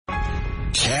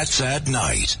Cats at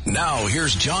Night. Now,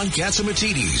 here's John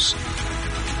Catsimatidis.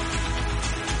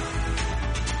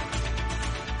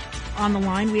 On the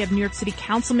line, we have New York City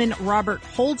Councilman Robert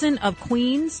Holden of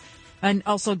Queens, and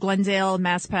also Glendale,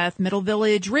 Maspeth, Middle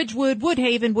Village, Ridgewood,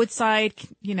 Woodhaven, Woodside,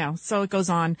 so it goes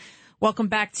on. Welcome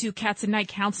back to Cats at Night,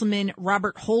 Councilman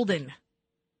Robert Holden.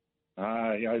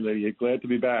 Hi, Lydia. Glad to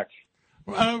be back.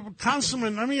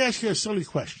 Councilman, let me ask you a silly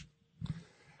question.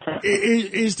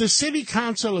 Is the city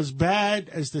council as bad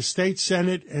as the state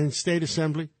senate and state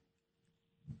assembly?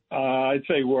 I'd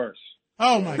say worse.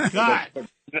 Oh, my God.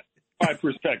 That's my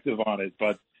perspective on it,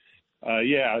 but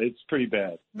yeah, it's pretty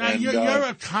bad. Now, you're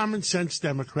a common sense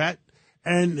Democrat,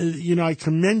 and, I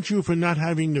commend you for not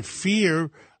having the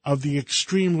fear of the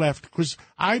extreme left, because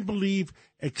I believe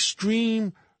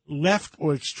extreme left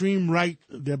or extreme right,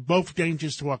 they're both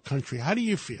dangerous to our country. How do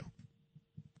you feel?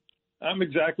 I'm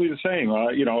exactly the same.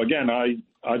 Again,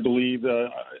 I believe,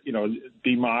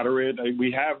 be moderate.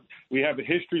 We have a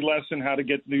history lesson how to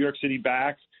get New York City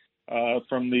back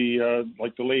from the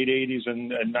late 80s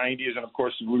and 90s, and of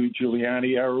course the Rudy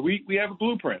Giuliani era. We have a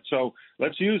blueprint, so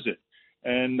let's use it.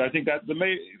 And I think that the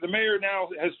mayor now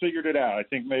has figured it out. I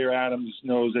think Mayor Adams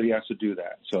knows that he has to do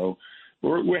that. So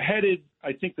we're headed.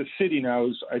 I think the city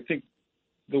knows. I think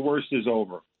the worst is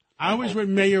over. I was with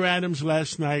Mayor Adams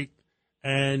last night,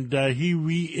 and he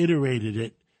reiterated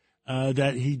it,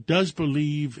 that he does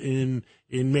believe in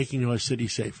making our city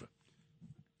safer.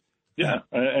 Yeah,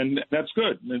 and that's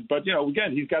good. But,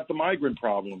 again, he's got the migrant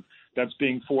problem that's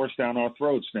being forced down our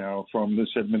throats now from this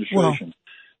administration.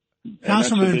 Well,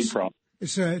 Councilman,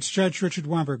 it's Judge Richard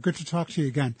Weinberg. Good to talk to you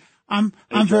again. I'm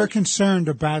very concerned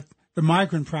about the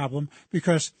migrant problem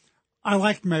because I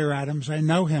like Mayor Adams. I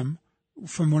know him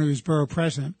from when he was borough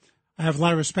president. I have a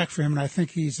lot of respect for him, and I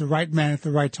think he's the right man at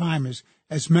the right time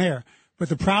as mayor. But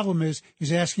the problem is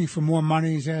he's asking for more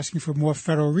money. He's asking for more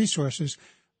federal resources.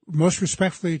 Most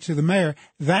respectfully to the mayor,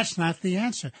 that's not the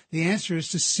answer. The answer is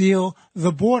to seal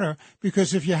the border,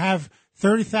 because if you have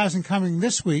 30,000 coming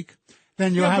this week,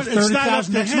 then you'll have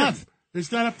 30,000 next month.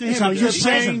 It's not up to him. You're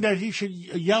saying that he should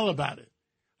yell about it.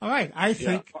 All right. I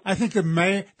think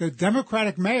the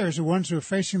Democratic mayors are the ones who are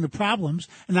facing the problems,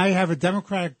 and now you have a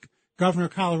Democratic governor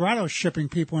of Colorado shipping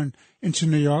people into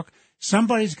New York.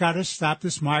 Somebody's got to stop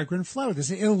this migrant flow, this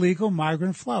illegal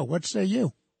migrant flow. What say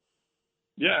you?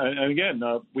 Yeah, and again,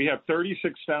 we have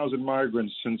 36,000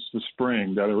 migrants since the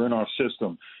spring that are in our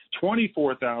system.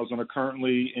 24,000 are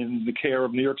currently in the care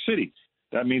of New York City.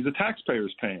 That means the taxpayer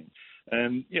is paying.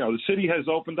 And, the city has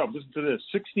opened up, listen to this,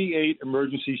 68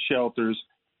 emergency shelters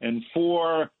and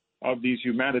 4 of these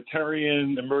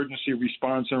humanitarian emergency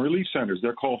response and relief centers.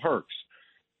 They're called HERCs.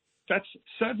 That's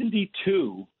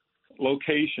 72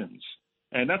 locations.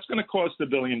 And that's going to cost $1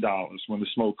 billion when the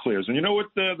smoke clears. And you know what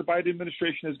the Biden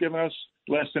administration has given us?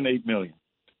 Less than $8 million.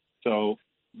 So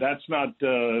that's not.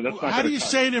 How do you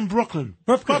say it in Brooklyn?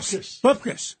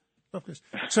 Bupkis.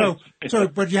 So,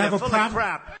 but you have a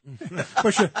problem.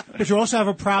 But you also have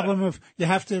a problem of you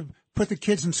have to put the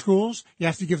kids in schools. You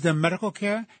have to give them medical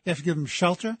care. You have to give them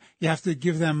shelter. You have to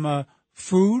give them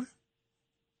food.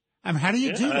 I mean, how do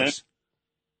you do this?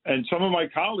 And some of my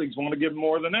colleagues want to give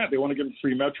more than that. They want to give them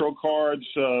free Metro cards,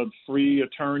 free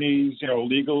attorneys,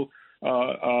 legal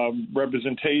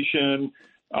representation,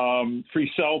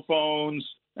 free cell phones,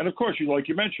 and of course, like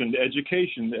you mentioned,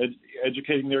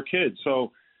 educating their kids.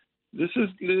 So this is,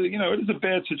 it is a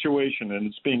bad situation, and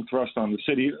it's being thrust on the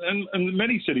city and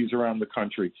many cities around the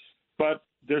country. But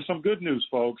there's some good news,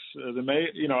 folks. I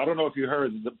don't know if you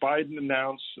heard the Biden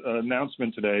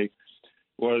announcement today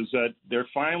was that they're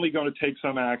finally going to take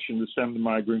some action to stem the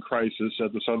migrant crisis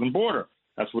at the southern border.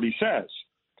 That's what he says.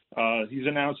 He's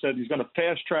announced that he's going to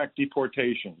fast-track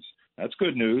deportations. That's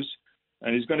good news.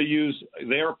 And he's going to use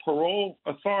their parole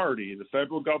authority, the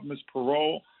federal government's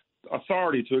parole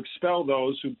authority, to expel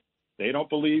those who they don't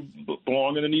believe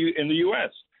belong in the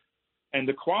U.S. And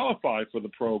to qualify for the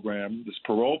program, this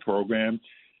parole program,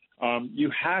 you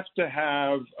have to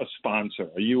have a sponsor,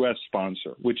 a U.S.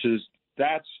 sponsor,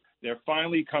 they're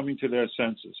finally coming to their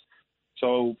senses.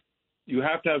 So you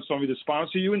have to have somebody to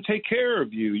sponsor you and take care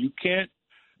of you. You can't,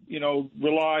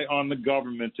 rely on the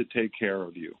government to take care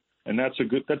of you. And that's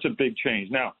a big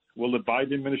change. Now, will the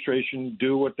Biden administration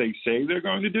do what they say they're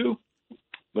going to do?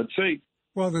 Let's see.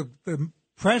 Well, the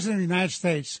President of the United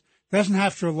States doesn't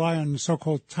have to rely on the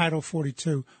so-called Title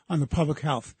 42 on the public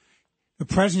health. The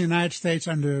President of the United States,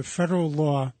 under federal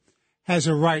law, has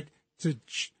a right to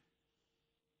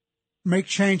make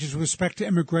changes with respect to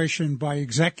immigration by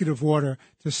executive order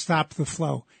to stop the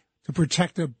flow, to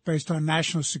protect it based on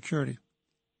national security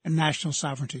and national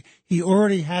sovereignty. He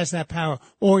already has that power.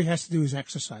 All he has to do is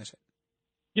exercise it.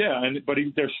 Yeah, but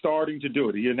they're starting to do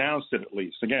it. He announced it at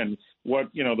least. Again, what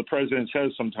the president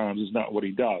says sometimes is not what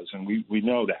he does, and we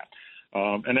know that.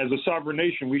 And as a sovereign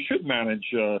nation, we should manage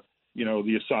the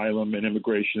asylum and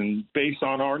immigration based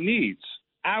on our needs,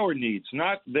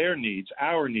 not their needs,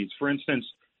 our needs. For instance,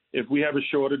 if we have a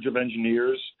shortage of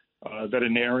engineers,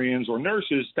 veterinarians, or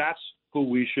nurses, that's who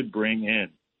we should bring in.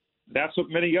 That's what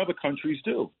many other countries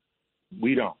do.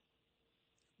 We don't.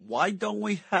 Why don't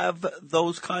we have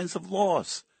those kinds of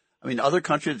laws? I mean, other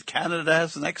countries, Canada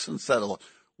has an excellent set of laws.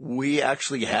 We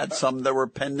actually had some that were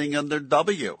pending under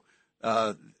W.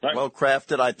 Right. Well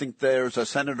crafted. I think there's a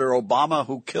Senator Obama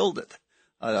who killed it.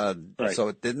 Right. So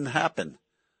it didn't happen.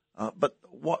 But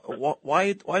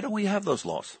why don't we have those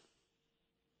laws?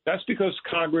 That's because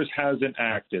Congress hasn't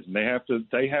acted, and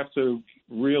they have to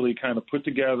really kind of put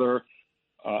together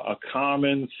a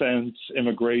common sense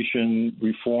immigration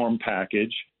reform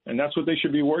package, and that's what they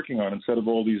should be working on instead of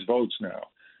all these votes now.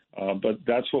 But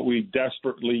that's what we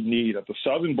desperately need at the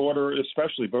southern border,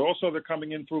 especially. But also, they're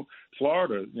coming in through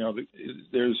Florida.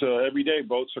 There's every day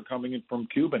boats are coming in from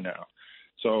Cuba now.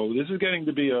 So this is getting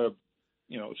to be a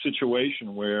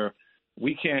situation where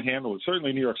we can't handle it.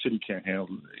 Certainly, New York City can't handle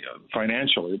it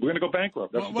financially. We're going to go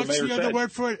bankrupt. That's what the mayor said. What's the other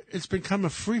word for it? It's become a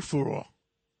free-for-all.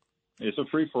 It's a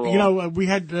free-for-all. We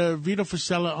had Vito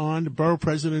Fossella on, the borough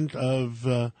president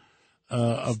of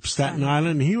Staten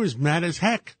Island. He was mad as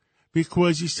heck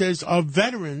because he says our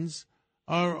veterans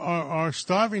are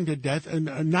starving to death,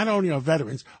 and not only our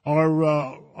veterans,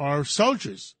 our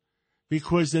soldiers,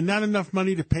 because there's not enough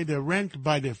money to pay their rent,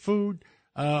 buy their food,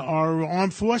 our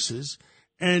armed forces.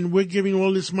 And we're giving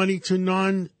all this money to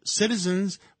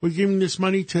non-citizens. We're giving this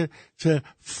money to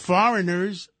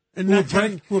foreigners. And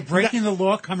we're breaking the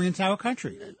law coming into our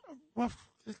country. Well,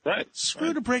 right.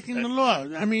 Screw the breaking the law.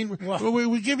 I mean,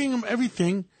 we're giving them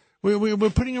everything. We're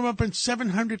putting them up in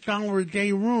 $700 a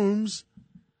day rooms,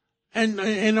 and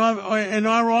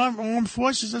our armed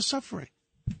forces are suffering.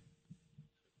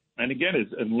 And again,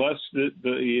 unless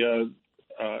the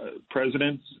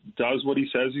president does what he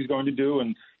says he's going to do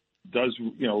and does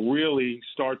really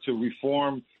start to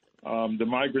reform the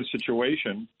migrant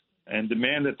situation and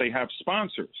demand that they have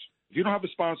sponsors. If you don't have a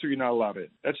sponsor, you're not allowed in.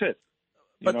 That's it.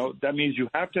 That means you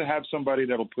have to have somebody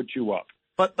that'll put you up.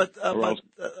 But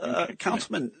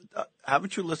Councilman,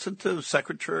 haven't you listened to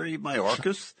Secretary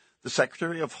Mayorkas, the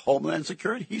Secretary of Homeland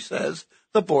Security? He says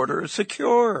the border is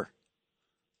secure.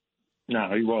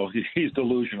 No, he's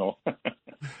delusional.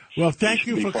 Well, thank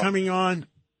you for coming on.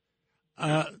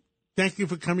 Thank you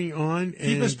for coming on.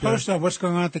 Keep us posted on what's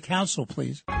going on at the council,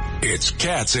 please. It's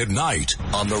Cats at Night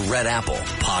on the Red Apple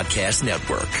Podcast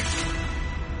Network.